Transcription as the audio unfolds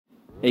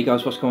Hey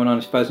guys, what's going on?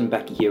 It's Fuzz and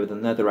Becky here with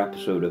another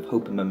episode of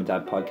Hope and Mum and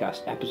Dad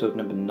podcast, episode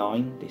number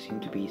 9. They seem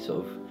to be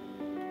sort of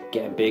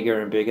getting bigger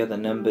and bigger, the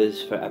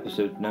numbers for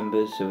episode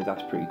numbers, so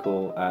that's pretty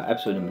cool.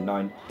 Episode number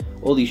 9.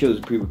 All these shows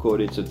are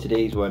pre-recorded, so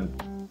today's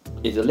one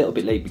is a little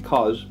bit late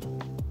because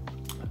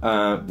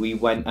we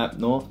went up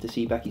north to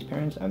see Becky's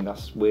parents, and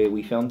that's where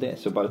we filmed it,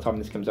 so by the time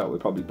this comes out we're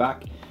probably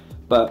back.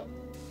 But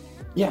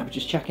yeah, we're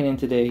just checking in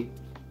today.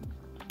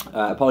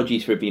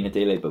 Apologies for it being a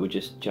day late, but we're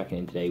just checking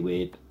in today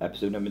with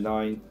episode number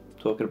 9.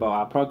 Talking about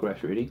our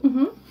progress, really.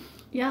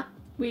 Yeah,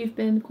 we've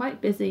been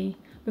quite busy.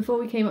 Before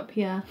we came up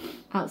here,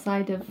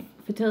 outside of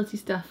fertility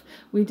stuff,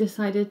 we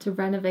decided to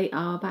renovate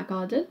our back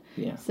garden.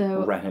 Yeah,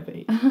 so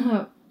renovate.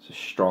 It's a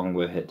strong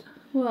word.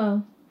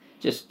 Well,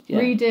 just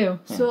redo,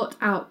 sort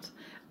out.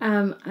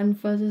 And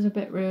Fuzz is a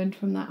bit ruined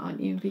from that, aren't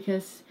you?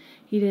 Because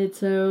he did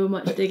so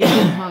much digging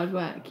and hard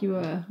work. You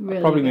were really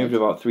probably good. moved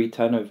about 3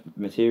 ton of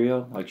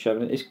material, like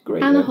shoving it. It's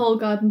great. And though. a whole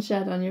garden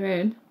shed on your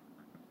own.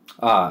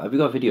 Have we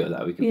got a video of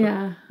that? We could.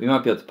 Yeah. We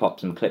might be able to pop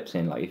some clips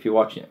in. Like if you're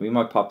watching it, we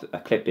might pop a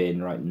clip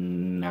in right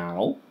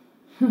now.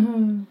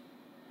 I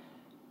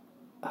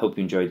hope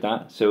you enjoyed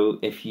that. So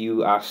if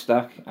you are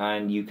stuck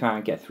and you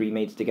can't get 3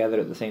 mates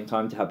together at the same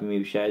time to help you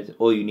move sheds,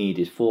 all you need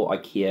is 4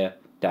 IKEA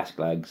desk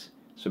legs,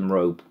 some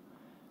rope,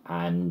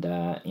 and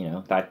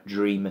that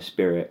dreamer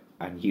spirit,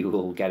 and you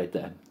will get it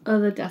done.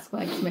 Other desk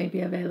legs may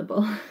be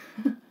available.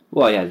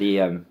 Well,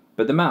 yeah,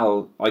 but the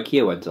metal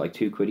IKEA ones are like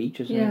 £2 each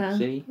or something. Yeah,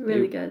 See?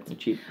 really They're good.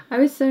 cheap. I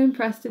was so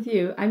impressed with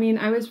you. I mean,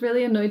 I was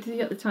really annoyed with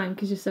you at the time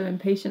because you're so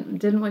impatient and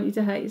didn't want you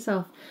to hurt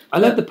yourself. I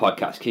love the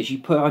podcast because you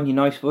put on your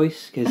nice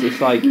voice, because it's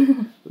like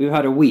we've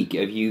had a week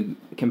of you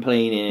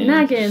complaining,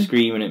 nagging,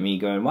 screaming at me,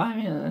 going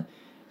why,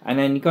 and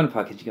then you go on the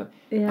podcast, you go,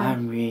 yeah.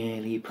 I'm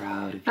really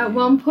proud of you. At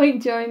one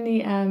point during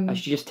the I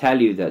should just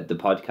tell you that the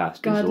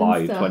podcast is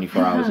live stuff.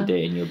 24 hours a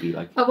day, and you'll be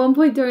like. At one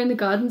point during the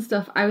garden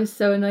stuff, I was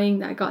so annoying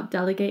that I got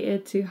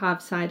delegated to have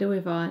cider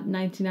with our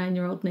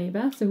 99-year-old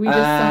neighbour. So we just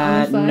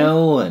sat on the side.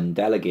 No one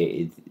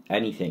delegated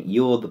anything.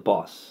 You're the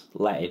boss.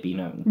 Let it be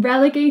known.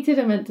 Relegated,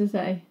 I meant to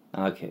say.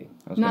 Okay.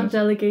 Not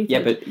delegated.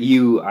 Yeah, but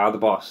you are the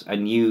boss,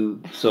 and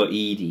you saw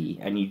Edie,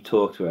 and you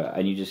talked to her,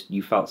 and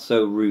you felt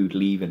so rude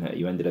leaving her.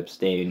 You ended up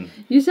staying.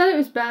 You said it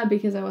was bad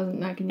because I wasn't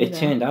nagging you. It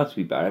turned out to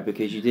be better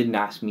because you didn't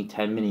ask me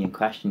 10 million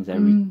questions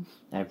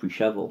every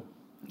shovel.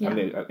 Yeah. I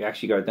mean, I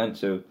actually got it done.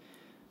 So,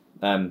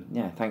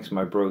 thanks to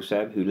my bro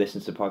Seb who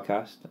listens to the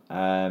podcast.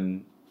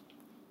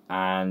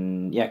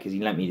 And yeah, because he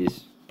lent me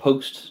this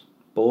post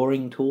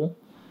boring tool.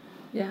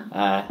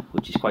 Yeah.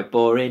 Which is quite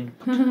boring.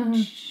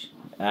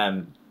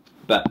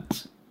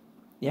 But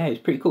yeah, it was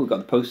pretty cool. We got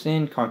the posts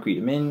in, concrete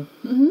them in.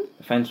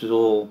 The fence was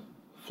all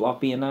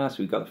floppy and that, so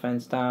we got the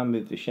fence down,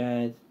 moved the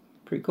shed.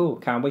 Pretty cool.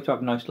 Can't wait to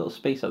have a nice little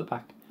space at the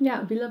back. Yeah,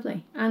 it'd be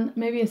lovely. And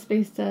maybe a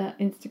space to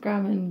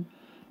Instagram and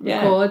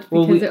Yeah. record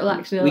because it'll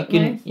actually look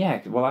nice.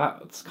 Yeah, well,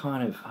 that's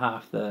kind of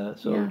half the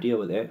sort of deal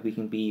with it. We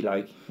can be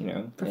like,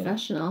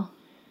 professional.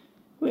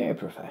 We're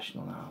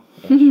professional now.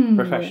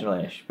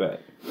 Professional-ish,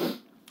 but...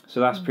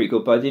 So that's pretty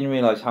cool. But I didn't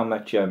realise how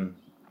much...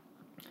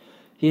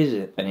 Here's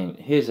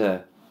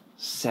a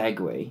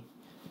segue.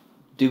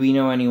 Do we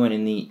know anyone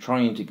in the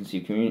trying to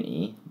conceive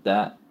community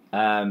that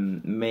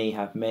may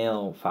have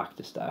male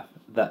factor stuff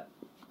that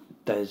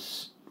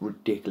does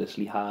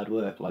ridiculously hard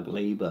work, like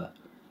labour,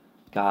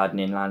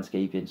 gardening,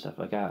 landscaping, stuff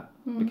like that?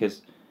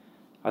 Because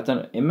I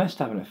don't know, it must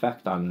have an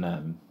effect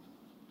on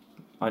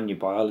your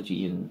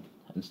biology and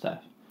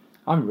stuff.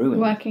 I'm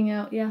ruined. Working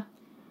out, yeah.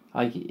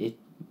 It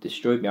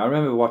destroyed me. I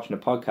remember watching a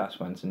podcast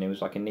once, and there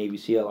was like a Navy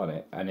SEAL on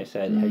it, and it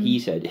said he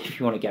said, if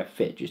you want to get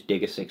fit, just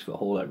dig a 6-foot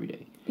hole every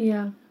day.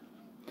 Yeah,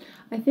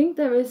 I think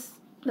there is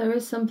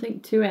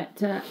something to it,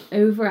 to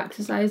over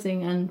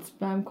exercising and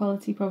sperm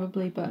quality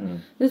probably, but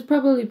there's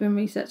probably been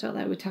research out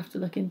there we'd have to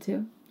look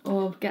into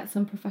or get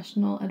some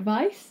professional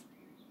advice.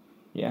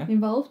 Yeah.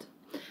 Involved.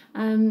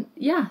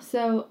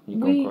 So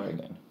we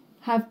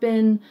have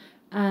been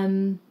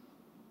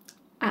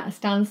at a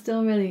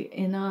standstill really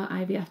in our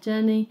IVF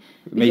journey.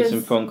 Made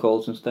some phone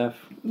calls and stuff.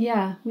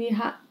 Yeah, we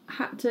had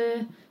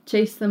to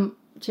chase them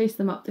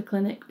up the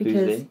clinic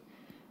because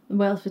the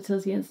Wales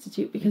Fertility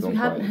Institute, because we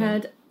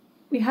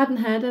hadn't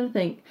heard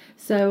anything.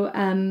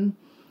 So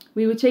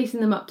we were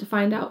chasing them up to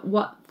find out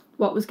what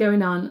was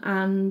going on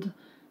and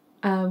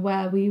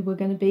where we were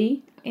going to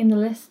be in the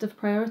list of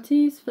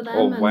priorities for them.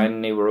 Or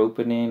when they were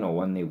opening, or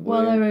when they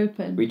were. Well, they're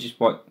open. We just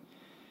want.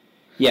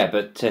 Yeah,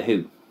 but to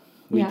who?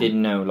 We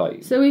didn't know,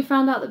 like... So we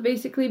found out that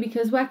basically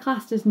because we're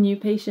classed as new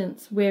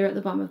patients, we're at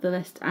the bottom of the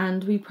list,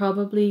 and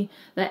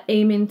they're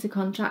aiming to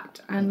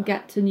contract and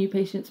get to new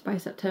patients by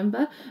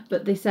September,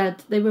 but they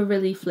said they were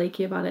really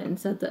flaky about it and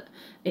said that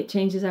it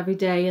changes every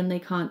day and they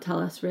can't tell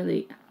us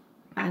really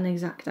an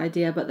exact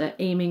idea, but they're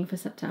aiming for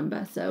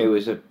September, so... It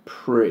was a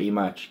pretty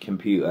much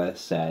computer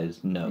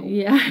says no.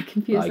 Yeah,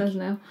 computer says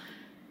no.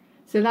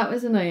 So that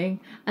was annoying.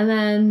 And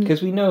then...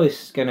 Because we know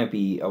it's going to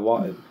be a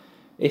while.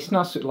 It's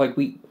not so, like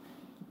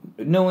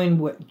knowing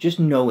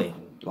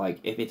like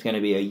if it's going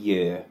to be a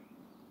year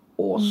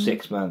or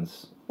 6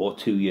 months or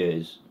 2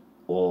 years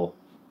or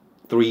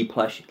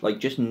 3+, like,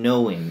 just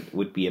knowing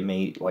would be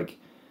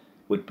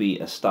would be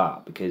a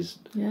start, because,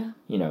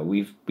 you know,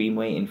 we've been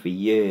waiting for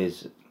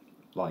years,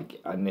 like,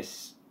 and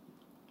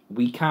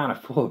we can't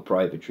afford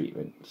private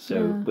treatment,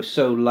 so we're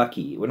so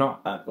lucky. We're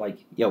not,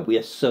 we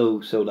are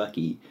so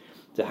lucky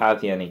to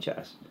have the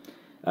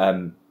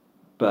NHS.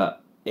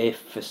 But if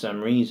for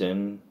some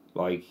reason,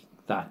 like,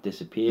 that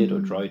disappeared or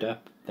dried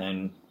up,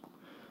 then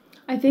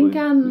I think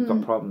we've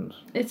got problems.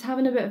 It's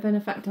having a bit of an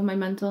effect on my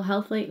mental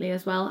health lately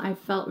as well. I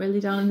felt really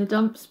down in the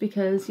dumps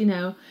because, you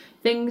know,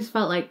 things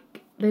felt like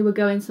they were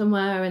going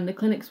somewhere and the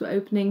clinics were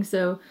opening,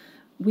 so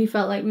we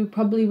felt like we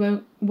probably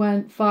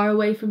weren't far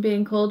away from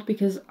being called,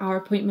 because our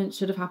appointment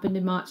should have happened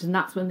in March and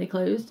that's when they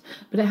closed,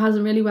 but it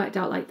hasn't really worked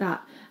out like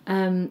that.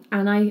 And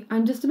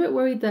I'm just a bit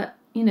worried that,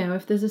 you know,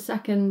 if there's a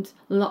second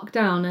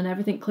lockdown and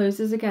everything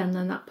closes again,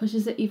 then that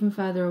pushes it even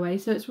further away.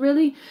 So it's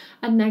really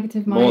a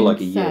negative mindset. More like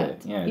a year.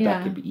 Yeah,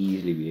 that could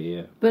easily be a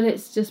year. But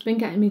it's just been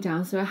getting me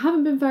down. So I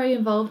haven't been very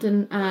involved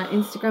in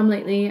Instagram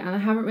lately, and I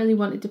haven't really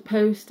wanted to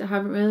post. I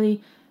haven't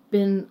really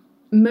been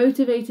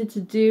motivated to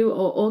do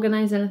or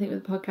organise anything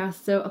with the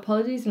podcast. So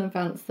apologies in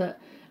advance that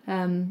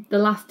the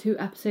last 2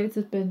 episodes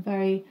have been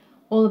very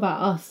all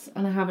about us,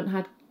 and I haven't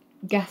had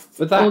guests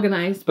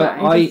organised. But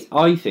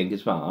I think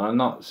as well, and I'm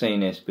not saying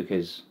this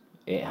because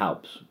it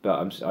helps,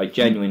 but I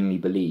genuinely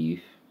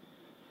believe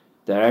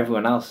that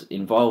everyone else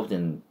involved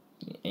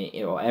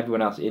or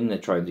everyone else in the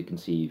Trying to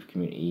Conceive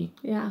community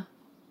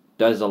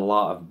does a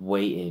lot of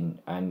waiting,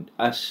 and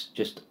us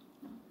just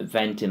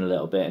venting a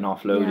little bit and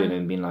offloading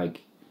and being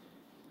like,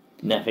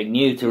 nothing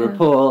new to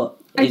report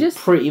is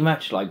pretty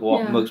much like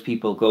what most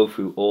people go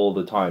through all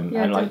the time.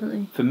 Yeah, and like,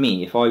 definitely. For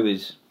me, if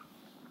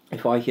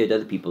I heard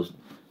other people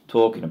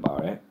talking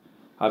about it,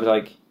 I was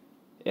like,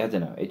 I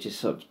don't know, it just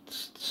sort of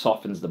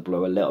softens the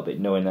blow a little bit,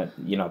 knowing that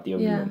you're not the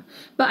only one.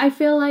 But I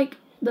feel like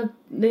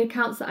the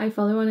accounts that I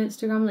follow on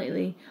Instagram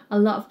lately, a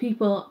lot of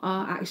people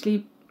are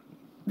actually,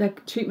 their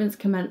treatment's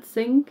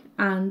commencing,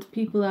 and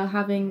people are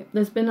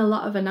there's been a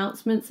lot of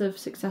announcements of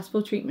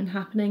successful treatment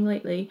happening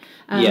lately.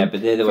 But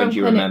they're the ones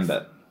you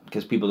remember,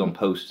 because people don't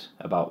post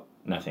about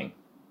nothing.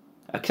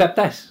 Except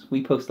us,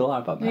 we post a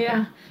lot about nothing.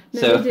 Yeah,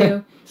 no, we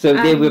do. So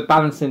we're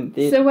balancing.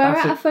 So we're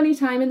at a funny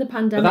time in the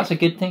pandemic. But that's a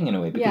good thing in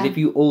a way, because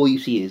if all you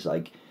see is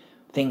like,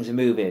 things are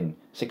moving,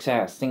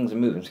 success, things are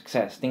moving,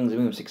 success, things are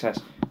moving, success.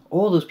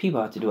 All those people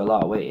had to do a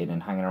lot of waiting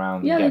and hanging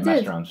around and getting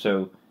messed around.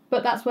 So.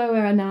 But that's where we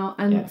are now,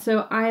 and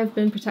so I have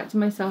been protecting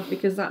myself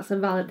because that's a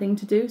valid thing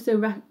to do.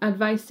 So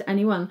advice to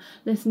anyone: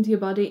 listen to your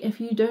body.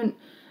 If you don't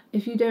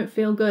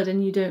feel good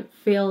and you don't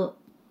feel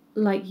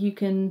like you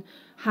can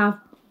have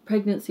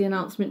pregnancy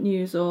announcement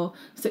news or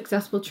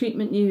successful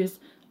treatment news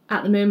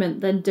at the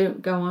moment, then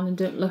don't go on and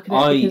don't look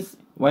at it. Because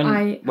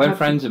when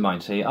friends of mine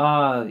say,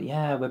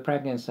 we're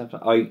pregnant and stuff,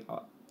 I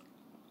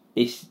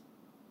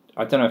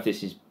don't know if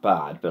this is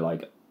bad, but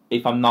like,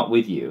 if I'm not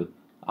with you,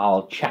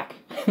 I'll check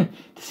to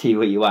see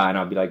where you are, and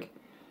I'll be like,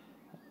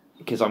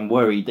 because I'm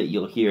worried that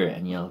you'll hear it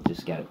and you'll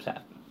just get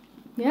upset.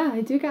 Yeah,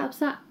 I do get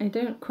upset. I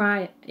don't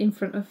cry in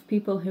front of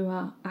people who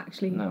are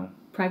actually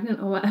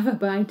pregnant or whatever,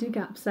 but I do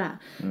get upset.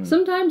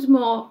 Sometimes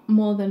more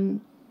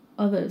than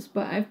others,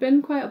 but I've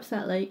been quite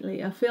upset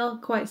lately. I feel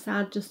quite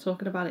sad just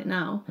talking about it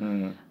now.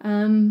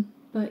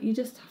 But you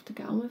just have to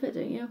get on with it,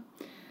 don't you?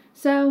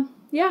 So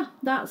yeah,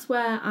 that's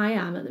where I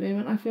am at the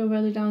moment. I feel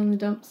really down in the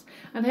dumps,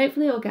 and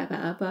hopefully it'll get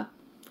better, but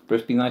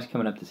it's been nice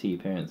coming up to see your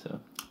parents, though.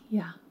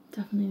 Yeah,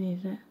 definitely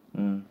needed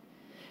it.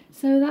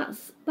 So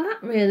that's that,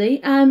 really.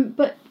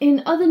 But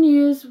in other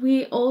news,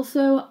 we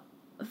also,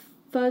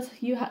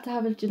 first you had to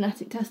have a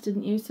genetic test,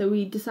 didn't you? So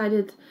we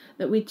decided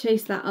that we'd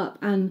chase that up,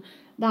 and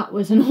that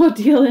was an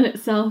ordeal in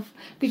itself.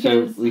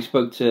 Because so we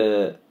spoke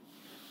to,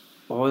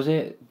 what was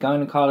it?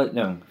 Gynecology?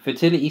 No,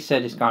 fertility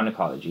said it's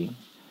gynecology.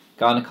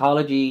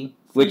 Gynecology,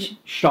 which,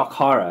 shock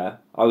horror,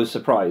 I was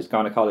surprised.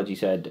 Gynecology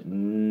said,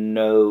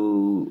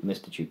 no,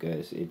 Mr.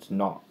 Chuka, it's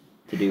not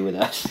to do with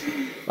us.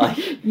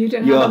 Like, you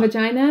don't have a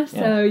vagina,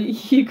 so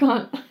you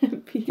can't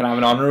be... Can I have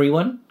an honorary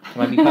one?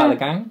 Can I be part of the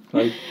gang?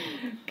 Like,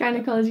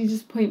 gynecology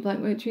just point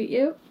blank won't treat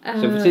you.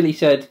 So fertility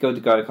said, go to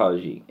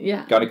gynecology.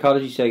 Yeah.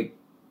 Gynecology said,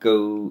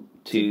 go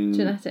to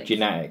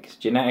genetics.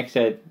 Genetics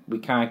said, we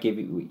can't give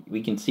you...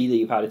 We can see that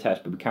you've had a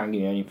test, but we can't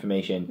give you any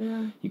information.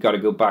 Yeah. You've got to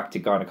go back to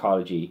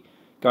gynecology.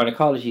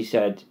 Gynecology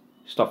said,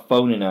 stop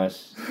phoning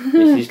us.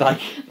 This is like...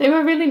 They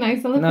were really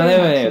nice on the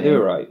phone, they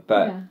were right,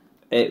 but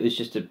it was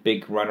just a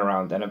big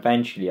runaround, and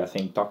eventually I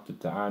think Dr.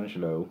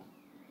 D'Angelo...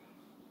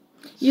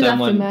 You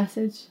left a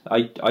message.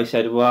 I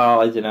said, well,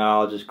 I don't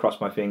know, I'll just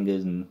cross my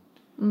fingers and,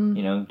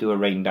 do a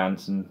rain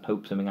dance and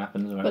hope something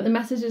happens. But the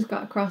messages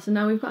got across, and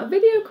now we've got a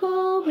video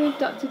call with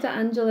Dr.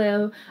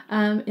 D'Angelo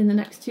in the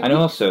next 2 weeks. And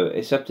also,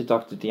 it's up to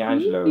Dr.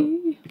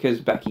 D'Angelo,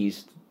 because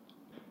Becky's...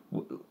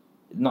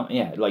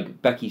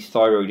 Becky's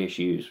thyroid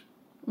issues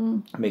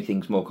make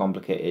things more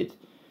complicated.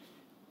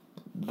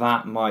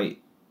 That might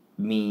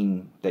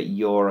mean that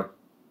you're a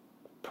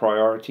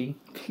priority.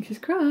 Fingers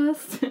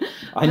crossed.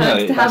 I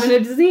know. To having a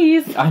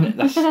disease. I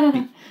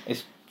know,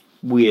 it's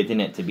weird, isn't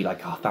it, to be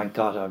like, oh, thank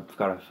God I've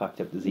got a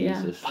fucked up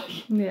disease.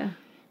 Yeah.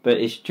 But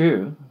it's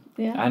true.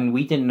 Yeah. And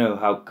we didn't know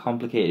how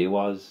complicated it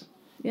was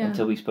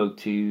until we spoke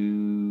to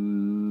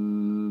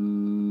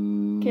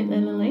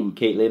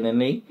Caitlin and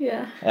Lee.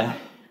 Yeah.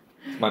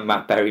 It's my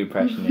Matt Berry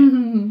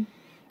impression.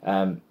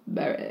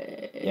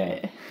 Berry.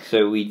 Yeah.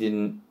 So we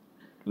didn't.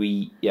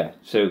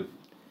 So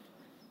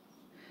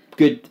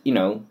good.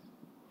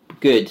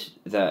 Good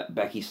that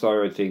Becky's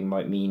thyroid thing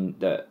might mean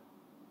that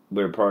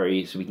we're a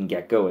priority, so we can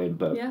get going.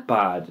 But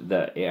bad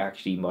that it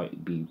actually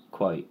might be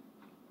quite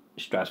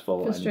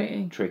stressful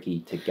and tricky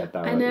to get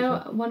that. I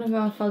know one of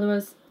our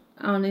followers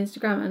on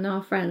Instagram and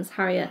our friends,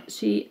 Harriet,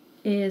 she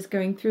is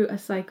going through a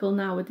cycle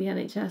now with the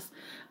NHS.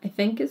 I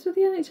think it's with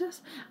the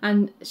NHS,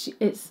 and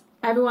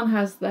everyone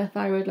has their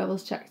thyroid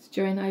levels checked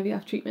during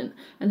IVF treatment,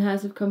 and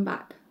hers have come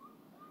back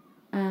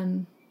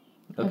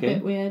a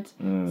bit weird.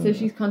 So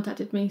she's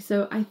contacted me.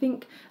 So I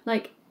think,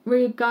 like,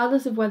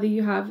 regardless of whether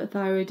you have a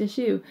thyroid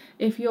issue,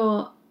 if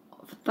your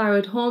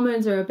thyroid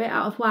hormones are a bit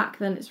out of whack,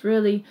 then it's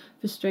really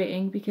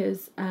frustrating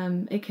because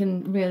it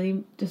can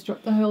really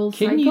disrupt the whole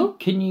cycle.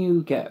 Can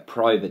you get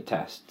private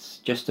tests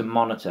just to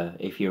monitor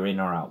if you're in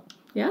or out?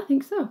 Yeah, I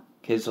think so.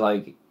 Because,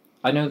 like,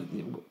 I know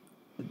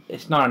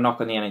it's not a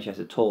knock on the NHS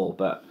at all,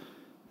 but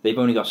they've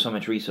only got so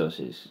much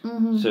resources.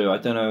 Mm-hmm. So I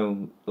don't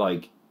know,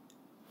 like,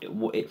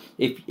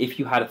 if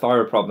you had a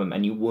thyroid problem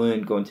and you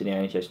weren't going to the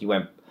NHS, you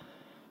went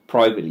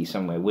privately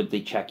somewhere, would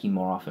they check you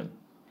more often?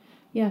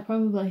 Yeah,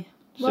 probably.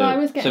 Well, I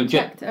was getting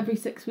checked every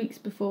 6 weeks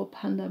before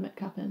pandemic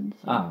happened.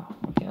 So. Oh,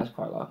 okay, that's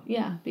quite a lot.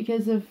 Yeah,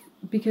 because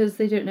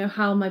they don't know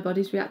how my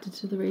body's reacted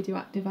to the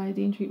radioactive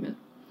iodine treatment.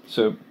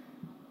 So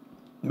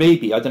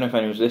maybe, I don't know if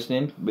anyone's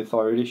listening with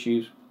thyroid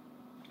issues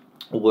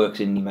or works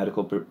in the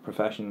medical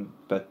profession,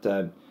 but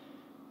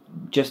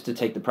just to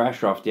take the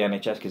pressure off the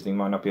NHS because they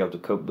might not be able to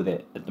cope with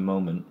it at the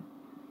moment,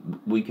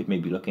 we could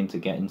maybe look into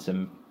getting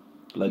some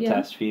blood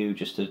tests for you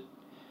just to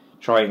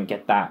try and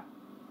get that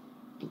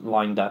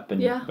lined up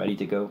and ready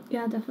to go.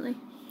 Yeah, definitely.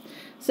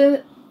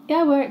 So,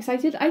 yeah, we're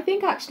excited. I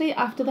think actually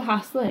after the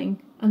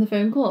hassling and the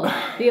phone call,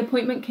 the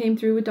appointment came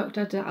through with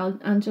Dr.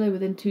 Angela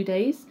within 2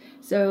 days.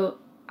 So,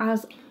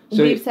 as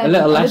we've said,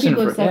 little lesson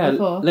for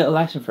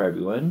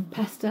everyone.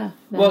 Pester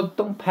them. Well,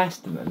 don't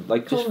pester them.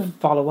 Like, just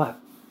follow up.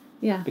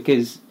 Yeah.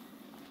 Because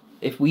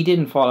if we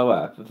didn't follow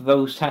up,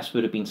 those tests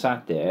would have been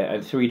sat there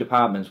and 3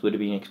 departments would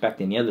have been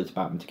expecting the other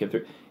department to come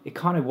through. It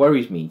kind of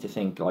worries me to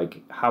think,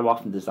 like, how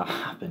often does that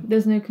happen?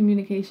 There's no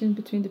communication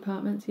between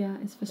departments. Yeah,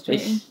 it's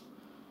frustrating.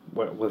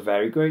 We're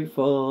very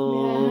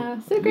grateful. Yeah,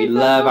 so grateful. We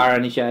love our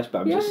NHS,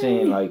 but I'm just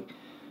saying, like,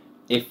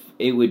 if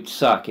it would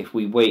suck if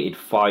we waited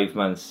 5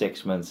 months,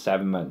 6 months,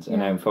 7 months,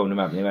 and then phoned them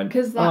up and they went,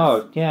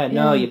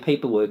 your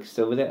paperwork's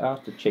still with it. I'll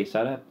have to chase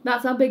that up.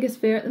 That's our biggest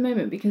fear at the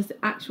moment, because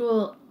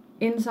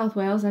in South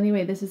Wales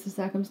anyway, this is the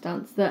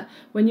circumstance that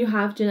when you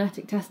have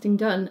genetic testing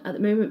done at the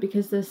moment,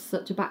 because there's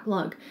such a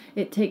backlog,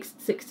 it takes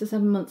 6 to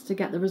 7 months to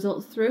get the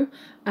results through.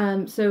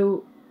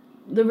 So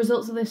the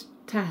results of this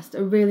test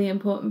are really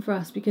important for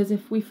us, because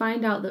if we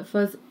find out that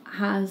Fuzz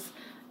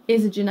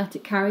is a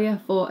genetic carrier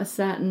for a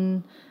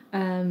certain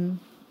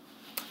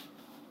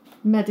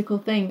medical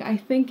thing, I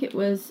think it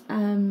was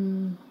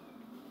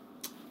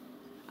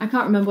I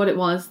can't remember what it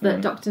was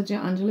that Dr.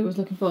 Angela was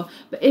looking for,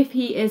 but if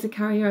he is a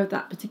carrier of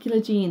that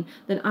particular gene,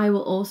 then I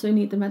will also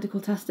need the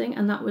medical testing,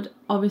 and that would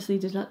obviously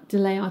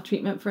delay our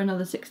treatment for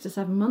another 6 to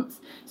 7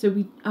 months. So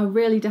we are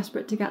really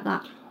desperate to get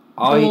that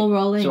ball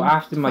rolling. So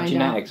after my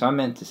genetics, I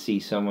meant to see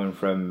someone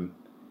from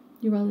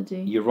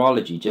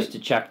urology just to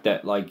check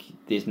that, like,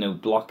 there's no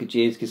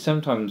blockages, because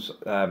sometimes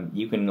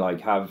you can,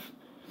 like, have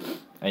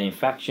an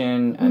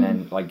infection and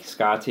then, like,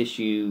 scar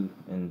tissue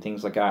and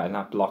things like that, and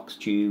that blocks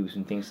tubes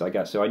and things like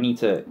that. So I need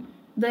to.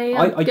 They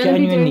are going to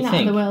be doing that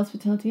at the Wales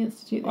Fertility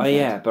Institute.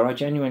 But I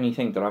genuinely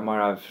think that I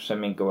might have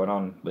something going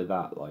on with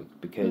that, like,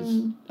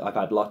 because I've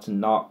had lots of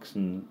knocks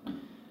and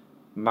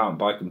mountain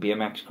bike and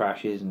BMX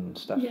crashes and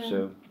stuff. Yeah.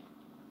 So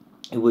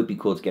it would be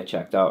cool to get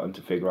checked out and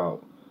to figure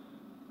out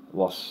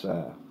what's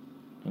going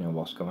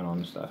on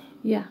and stuff.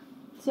 Yeah.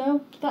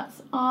 So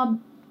that's our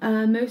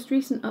most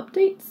recent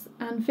updates,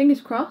 and fingers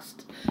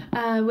crossed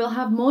we'll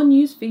have more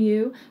news for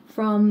you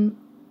from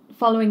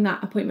following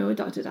that appointment with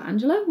Dr.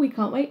 Angela. We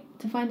can't wait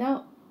to find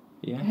out.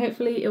 Yeah.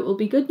 Hopefully it will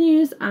be good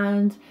news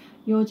and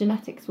your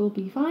genetics will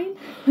be fine.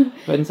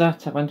 When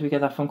do we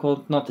get that phone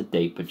call? Not the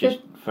date, but just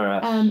for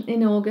us.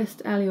 In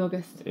August, early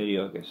August. Early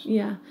August.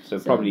 Yeah. So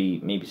probably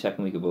maybe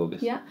second week of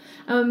August. Yeah.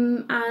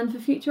 And for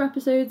future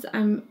episodes,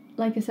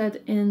 like I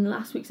said in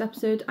last week's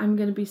episode, I'm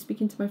going to be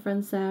speaking to my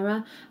friend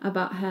Sarah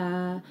about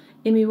her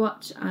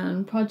IMIWatch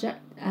and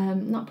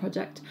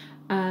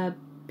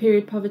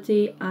period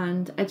poverty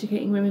and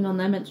educating women on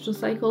their menstrual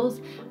cycles.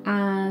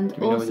 And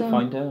do we know where to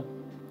find her?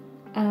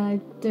 I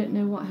don't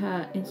know what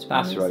her Instagram is.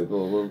 That's right.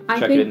 We'll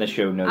check it in the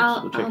show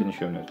notes. We'll check in the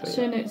show notes later.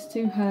 Show notes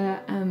to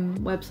her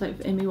website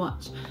for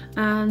IMIWatch.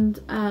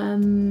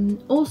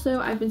 And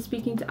also I've been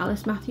speaking to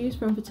Alice Matthews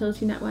from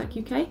Fertility Network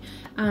UK,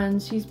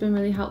 and she's been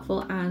really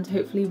helpful, and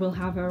hopefully we'll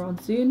have her on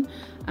soon.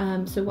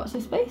 So watch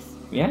this space.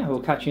 Yeah,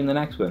 we'll catch you in the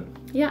next one.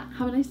 Yeah,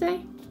 have a nice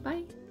day.